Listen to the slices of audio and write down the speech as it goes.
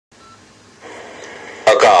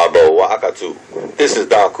Tabo Wakatu. This is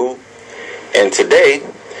Daku, and today,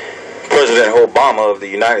 President Obama of the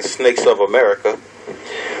United States of America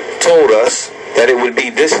told us that it would be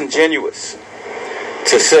disingenuous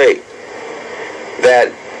to say that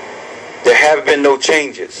there have been no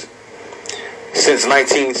changes since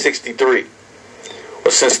 1963,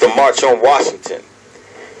 or since the March on Washington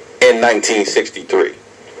in 1963.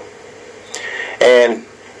 And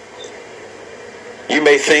you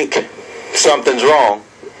may think something's wrong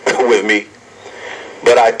with me,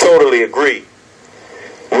 but I totally agree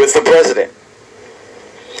with the president.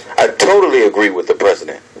 I totally agree with the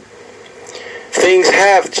president. Things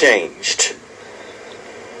have changed.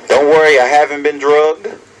 Don't worry, I haven't been drugged.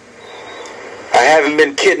 I haven't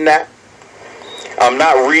been kidnapped. I'm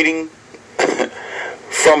not reading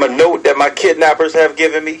from a note that my kidnappers have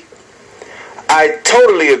given me. I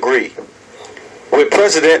totally agree with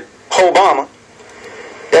President Obama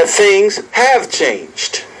that things have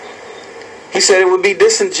changed. He said it would be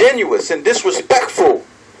disingenuous and disrespectful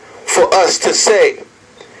for us to say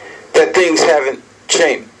that things haven't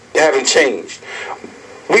changed.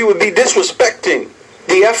 We would be disrespecting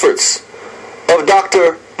the efforts of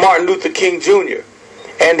Dr. Martin Luther King Jr.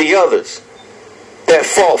 and the others that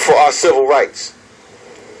fought for our civil rights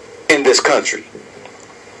in this country.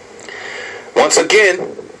 Once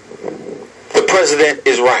again, the president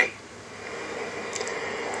is right.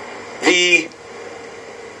 The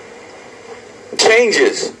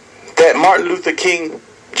changes that Martin Luther King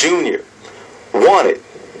Jr. wanted,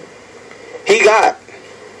 he got.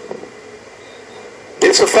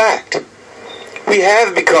 It's a fact. We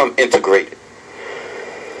have become integrated.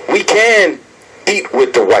 We can eat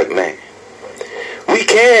with the white man. We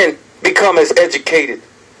can become as educated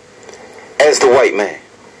as the white man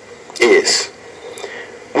is.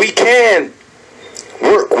 We can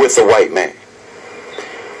work with the white man.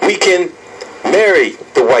 We can marry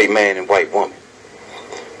the white man and white woman.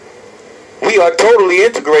 We are totally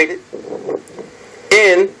integrated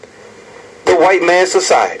in the white man's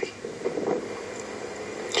society.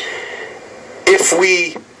 If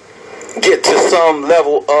we get to some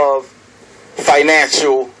level of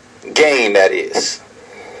financial gain, that is.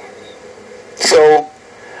 So,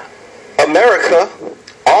 America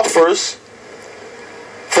offers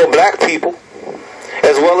for black people,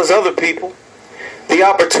 as well as other people, the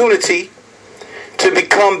opportunity to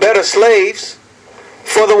become better slaves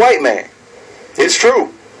for the white man. It's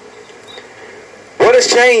true. What has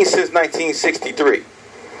changed since 1963?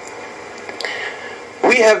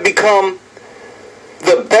 We have become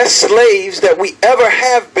the best slaves that we ever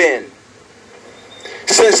have been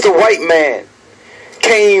since the white man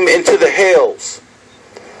came into the hells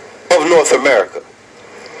of North America.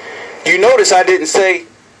 You notice I didn't say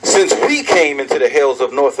since we came into the hells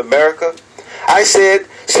of North America. I said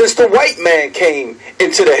since the white man came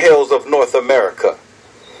into the hells of North America.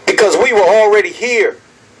 Because we were already here,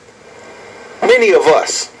 many of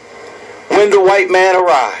us, when the white man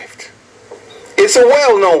arrived. It's a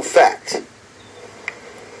well-known fact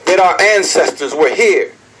that our ancestors were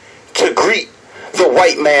here to greet the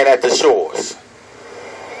white man at the shores.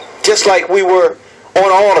 Just like we were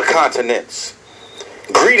on all the continents,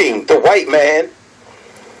 greeting the white man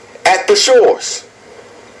at the shores.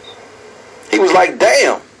 He was like,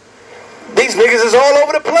 damn, these niggas is all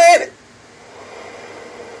over the planet.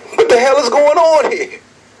 What the hell is going on here?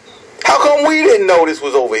 How come we didn't know this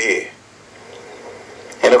was over here?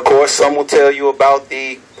 And of course, some will tell you about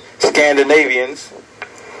the Scandinavians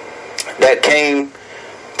that came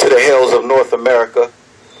to the hells of North America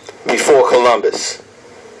before Columbus.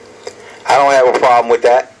 I don't have a problem with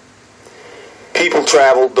that. People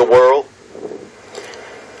traveled the world.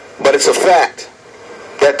 But it's a fact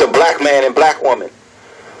that the black man and black woman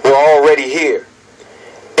were already here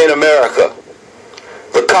in America.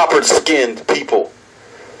 The copper-skinned people.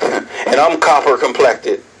 And I'm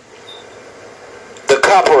copper-complected. The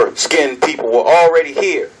copper-skinned people were already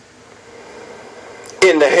here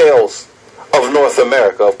in the hells of North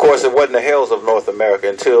America. Of course, it wasn't the hells of North America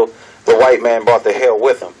until the white man brought the hell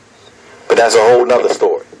with him. But that's a whole nother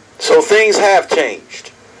story. So things have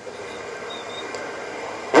changed.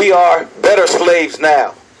 We are better slaves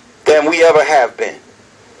now than we ever have been.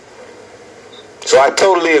 So I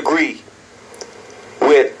totally agree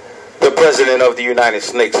with the President of the United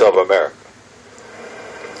States of America.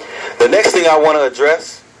 The next thing I want to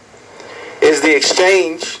address is the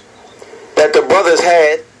exchange that the brothers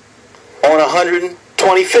had on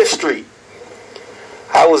 125th Street.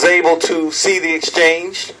 I was able to see the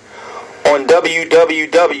exchange on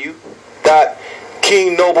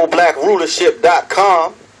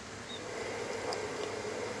www.KingNobleBlackRulership.com.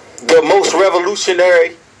 The most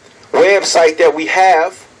revolutionary website that we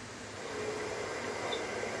have.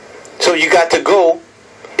 So you got to go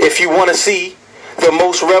if you want to see the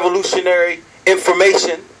most revolutionary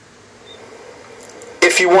information.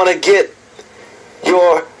 If you want to get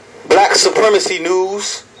your black supremacy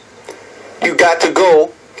news, you got to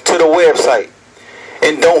go to the website.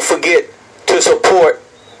 And don't forget to support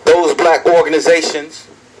those black organizations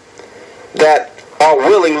that are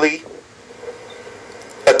willingly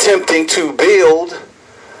attempting to build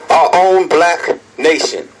our own black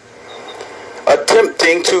nation,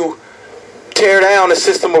 attempting to tear down the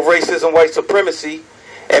system of racism, white supremacy,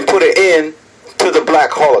 and put an end to the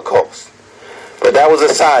black Holocaust. But that was a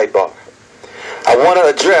sidebar. I want to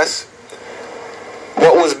address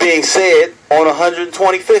what was being said on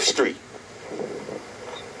 125th Street.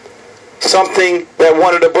 Something that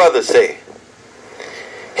one of the brothers said.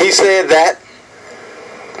 He said that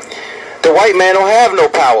the white man don't have no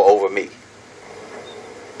power over me.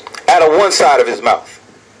 Out of one side of his mouth.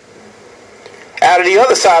 Out of the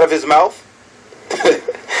other side of his mouth,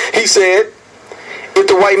 he said, if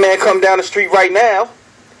the white man come down the street right now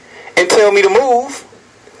and tell me to move,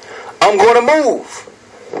 I'm going to move.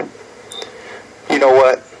 You know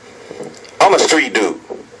what? I'm a street dude.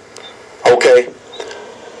 Okay?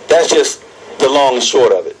 That's just the long and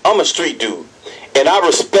short of it. I'm a street dude. And I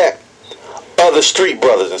respect other street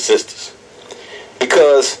brothers and sisters.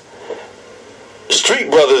 Because street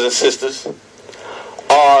brothers and sisters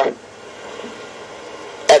are,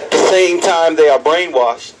 at the same time they are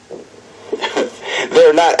brainwashed,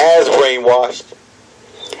 they're not as brainwashed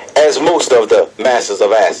as most of the masses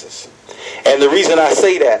of asses. And the reason I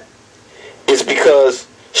say that is because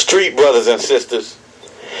street brothers and sisters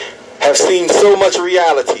have seen so much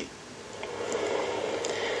reality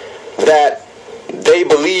that they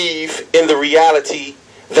believe in the reality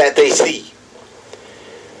that they see.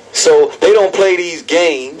 So they don't play these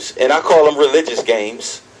games, and I call them religious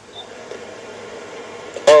games,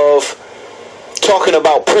 of talking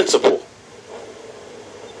about principle.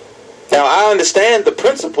 Now, I understand the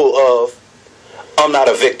principle of I'm not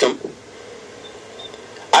a victim.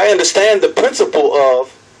 I understand the principle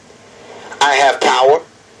of I have power.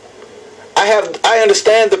 I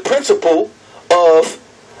understand the principle of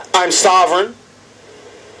I'm sovereign.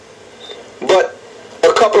 But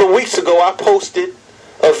a couple of weeks ago, I posted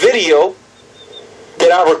a video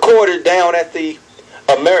that I recorded down at the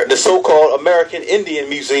so-called American Indian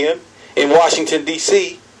Museum in Washington,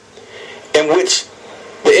 D.C., in which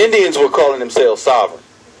the Indians were calling themselves sovereign.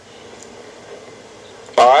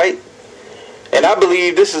 All right? And I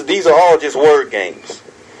believe these are all just word games.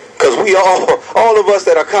 Because we all of us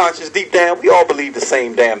that are conscious deep down, we all believe the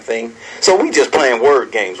same damn thing. So we just playing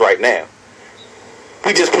word games right now.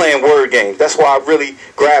 We just playing word games. That's why I really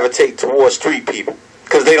gravitate towards street people.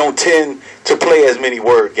 Because they don't tend to play as many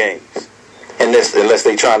word games. Unless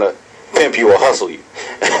they trying to pimp you or hustle you.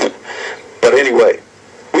 But anyway,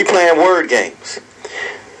 we playing word games.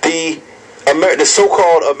 The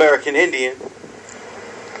so-called American Indian,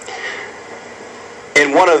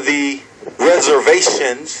 in one of the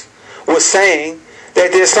reservations, was saying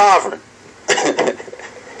that they're sovereign.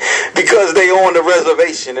 Because they own the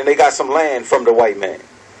reservation and they got some land from the white man.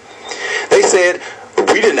 They said,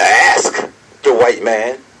 we didn't ask the white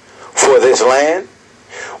man for this land.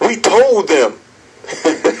 We told them.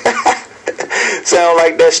 Sound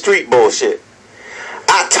like that street bullshit.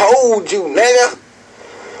 I told you, nigga.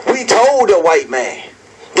 We told the white man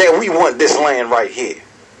that we want this land right here.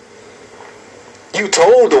 You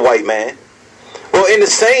told the white man. Well, in the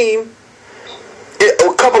same,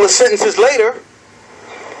 a couple of sentences later,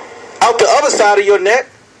 out the other side of your neck,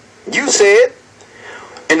 you said,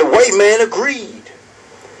 and the white man agreed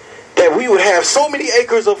that we would have so many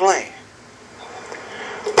acres of land.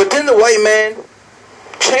 But then the white man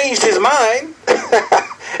changed his mind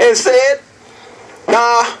and said,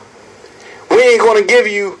 nah, we ain't going to give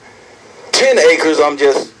you 10 acres. I'm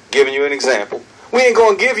just giving you an example. We ain't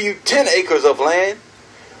going to give you 10 acres of land.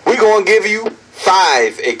 We're going to give you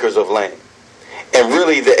 5 acres of land. And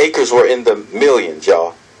really, the acres were in the millions,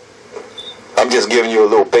 y'all. I'm just giving you a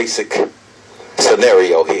little basic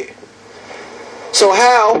scenario here. So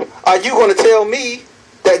how are you going to tell me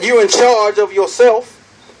that you're in charge of yourself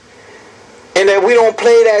and that we don't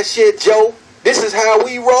play that shit, Joe? This is how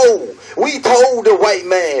we roll. We told the white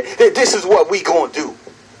man that this is what we going to do.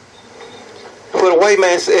 But the white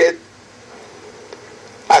man said,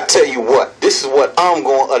 I tell you what, this is what I'm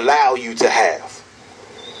going to allow you to have.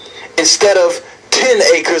 Instead of 10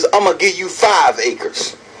 acres, I'm going to give you 5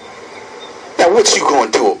 acres. Now, what you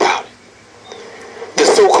going to do about it? The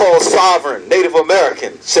so-called sovereign Native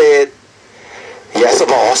American said, yes,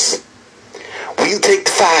 boss. Well, you take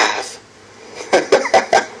the 5.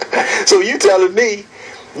 So you telling me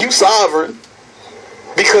you sovereign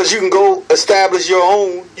because you can go establish your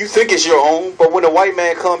own. You think it's your own, but when a white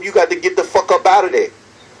man come, you got to get the fuck up out of there.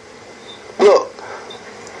 Look,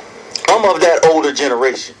 I'm of that older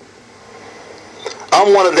generation.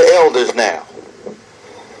 I'm one of the elders now,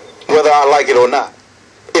 whether I like it or not.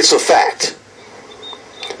 It's a fact.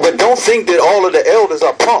 But don't think that all of the elders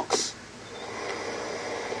are punks.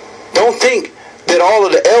 Don't think that all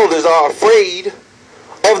of the elders are afraid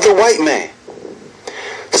of the white man.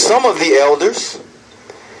 Some of the elders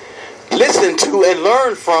listen to and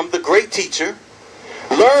learn from the great teacher,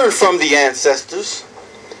 learn from the ancestors,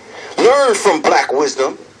 learn from black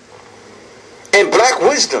wisdom. And black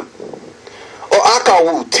wisdom, or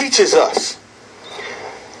Akawu, teaches us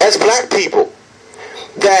as black people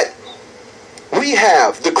that we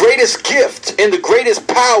have the greatest gift and the greatest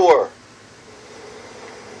power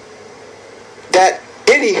that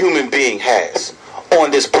any human being has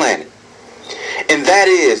on this planet. And that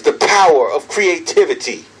is the power of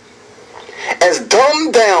creativity. As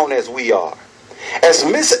dumbed down as we are, as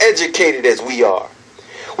miseducated as we are,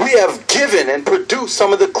 we have given and produced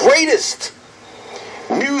some of the greatest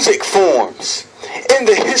music forms in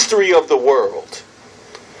the history of the world,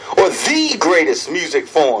 or the greatest music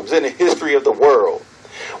forms in the history of the world,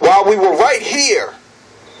 while we were right here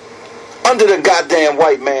under the goddamn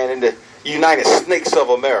white man in the United Snakes of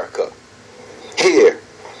America, here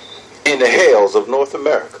in the hells of North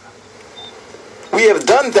America. We have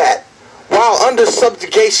done that while under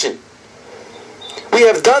subjugation. We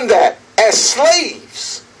have done that as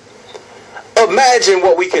slaves. Imagine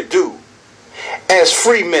what we could do as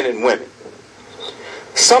free men and women.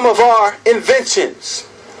 Some of our inventions,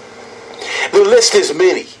 the list is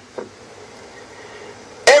many.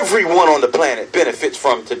 Everyone on the planet benefits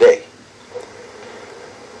from today.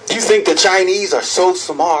 You think the Chinese are so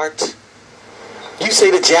smart? You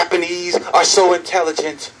say the Japanese are so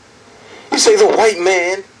intelligent? You say the white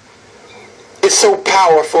man is so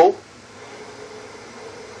powerful?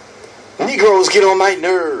 Negroes get on my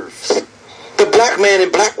nerves. The black man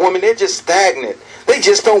and black woman, they're just stagnant. They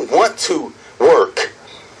just don't want to work.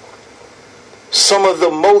 Some of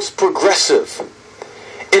the most progressive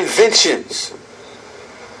inventions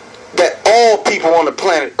that all people on the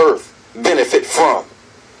planet Earth benefit from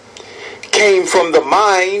came from the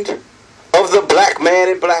mind of the black man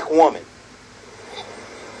and black woman.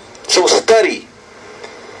 So study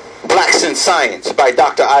Blacks in Science by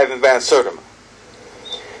Dr. Ivan Van Sertima.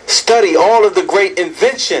 Study all of the great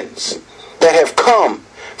inventions that have come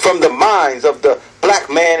from the minds of the black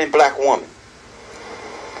man and black woman.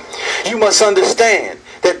 You must understand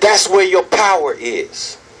that that's where your power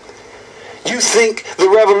is. You think the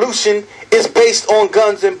revolution is based on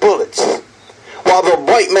guns and bullets, while the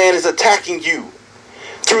white man is attacking you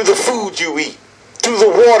through the food you eat, through the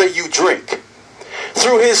water you drink,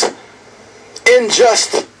 through his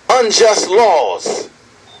unjust laws.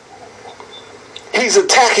 He's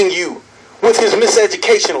attacking you with his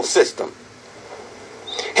miseducational system.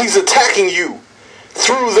 He's attacking you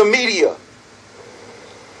through the media,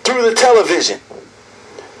 through the television,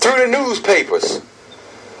 through the newspapers.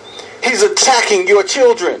 He's attacking your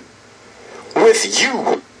children with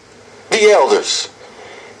you, the elders.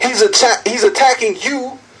 He's attacking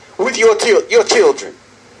you with your children.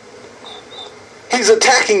 He's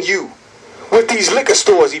attacking you with these liquor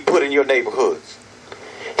stores he put in your neighborhoods.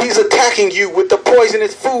 He's attacking you with the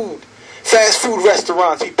poisonous food, fast food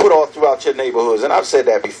restaurants he put all throughout your neighborhoods. And I've said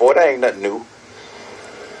that before. That ain't nothing new.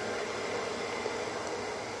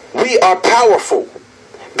 We are powerful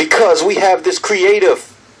because we have this creative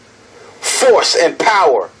force and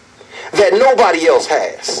power that nobody else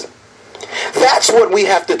has. That's what we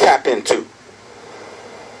have to tap into.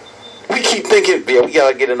 We keep thinking, yeah, we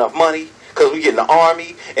gotta get enough money because we get in the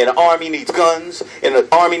army, and the army needs guns, and the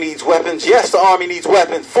army needs weapons. Yes, the army needs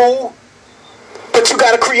weapons, fool. But you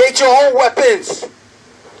gotta create your own weapons.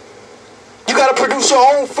 You gotta produce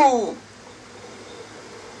your own food.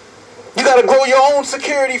 You gotta grow your own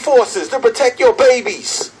security forces to protect your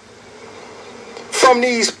babies from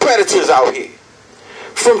these predators out here,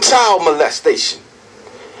 from child molestation.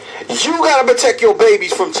 You gotta protect your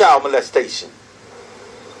babies from child molestation.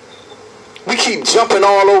 We keep jumping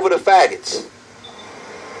all over the faggots.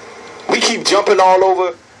 We keep jumping all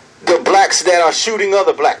over the blacks that are shooting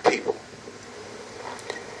other black people.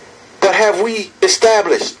 But have we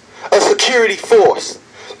established a security force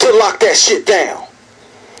to lock that shit down?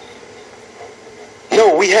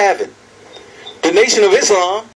 No, we haven't. The Nation of Islam